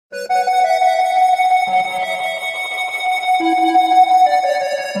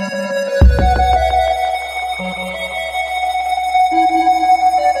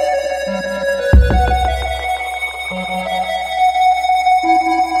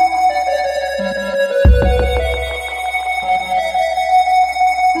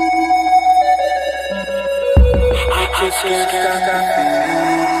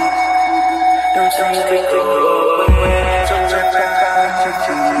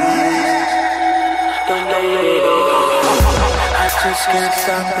just can't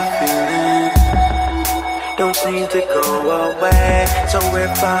stop the feeling. Don't seem to go away. So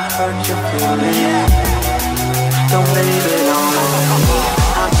if I hurt your feelings, don't blame it on me.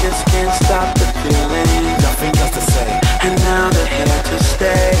 I just can't stop the feeling. Nothing else to say. And now they're here to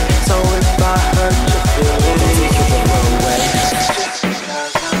stay. So if I hurt your feelings, don't take it the wrong way. Just because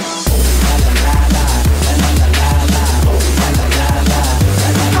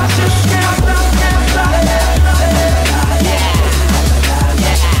I just can't stop, can't stop.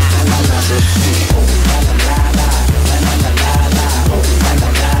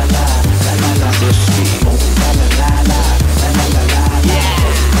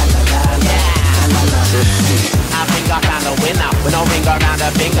 I think I found a winner with no ring around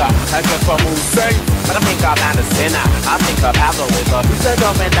her finger. Searching for moves straight, but I think I found a sinner. I think of Pablo with her, who's the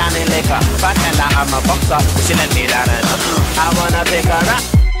girlfriend down in liquor. If I tell her I'm a boxer, she let me down and I wanna pick her up.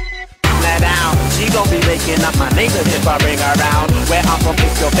 Down. She gon' be making up my neighbors if I bring her around. Where I'm from,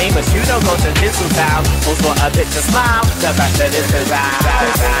 if you're famous, you don't go to Tinseltown. Most for a picture smile, the fact that it's around.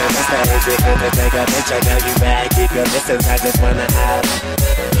 Take a picture, now you back, keep your distance, I just wanna have.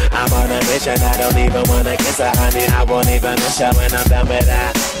 I'm on a mission, I don't even wanna kiss her, honey, I won't even miss her when I'm done with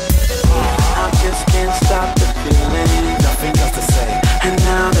that. I just can't stop the feeling. Nothing else to say. And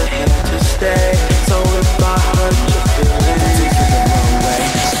now they're here to stay. So if I hurt you